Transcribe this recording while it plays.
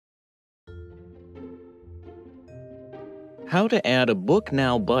How to add a Book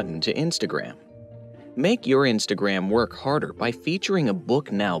Now button to Instagram. Make your Instagram work harder by featuring a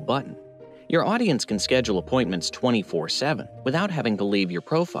Book Now button. Your audience can schedule appointments 24/7 without having to leave your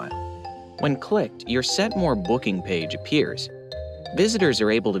profile. When clicked, your Setmore booking page appears. Visitors are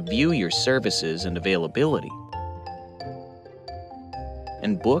able to view your services and availability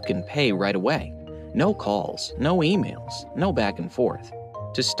and book and pay right away. No calls, no emails, no back and forth.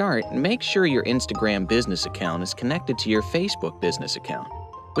 To start, make sure your Instagram business account is connected to your Facebook business account.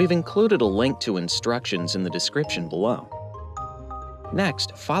 We've included a link to instructions in the description below.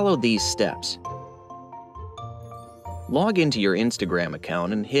 Next, follow these steps. Log into your Instagram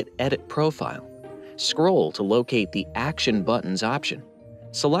account and hit Edit Profile. Scroll to locate the Action Buttons option.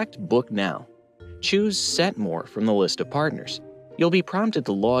 Select Book Now. Choose Setmore from the list of partners. You'll be prompted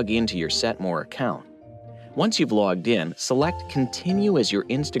to log into your Setmore account. Once you've logged in, select Continue as your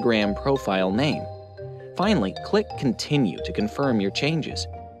Instagram profile name. Finally, click Continue to confirm your changes.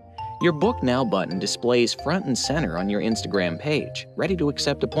 Your Book Now button displays front and center on your Instagram page, ready to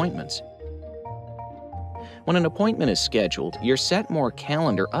accept appointments. When an appointment is scheduled, your Setmore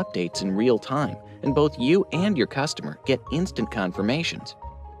calendar updates in real time, and both you and your customer get instant confirmations.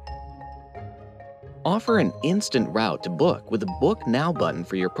 Offer an instant route to book with a Book Now button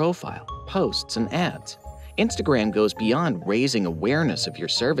for your profile, posts, and ads. Instagram goes beyond raising awareness of your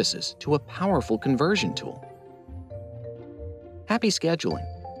services to a powerful conversion tool. Happy scheduling!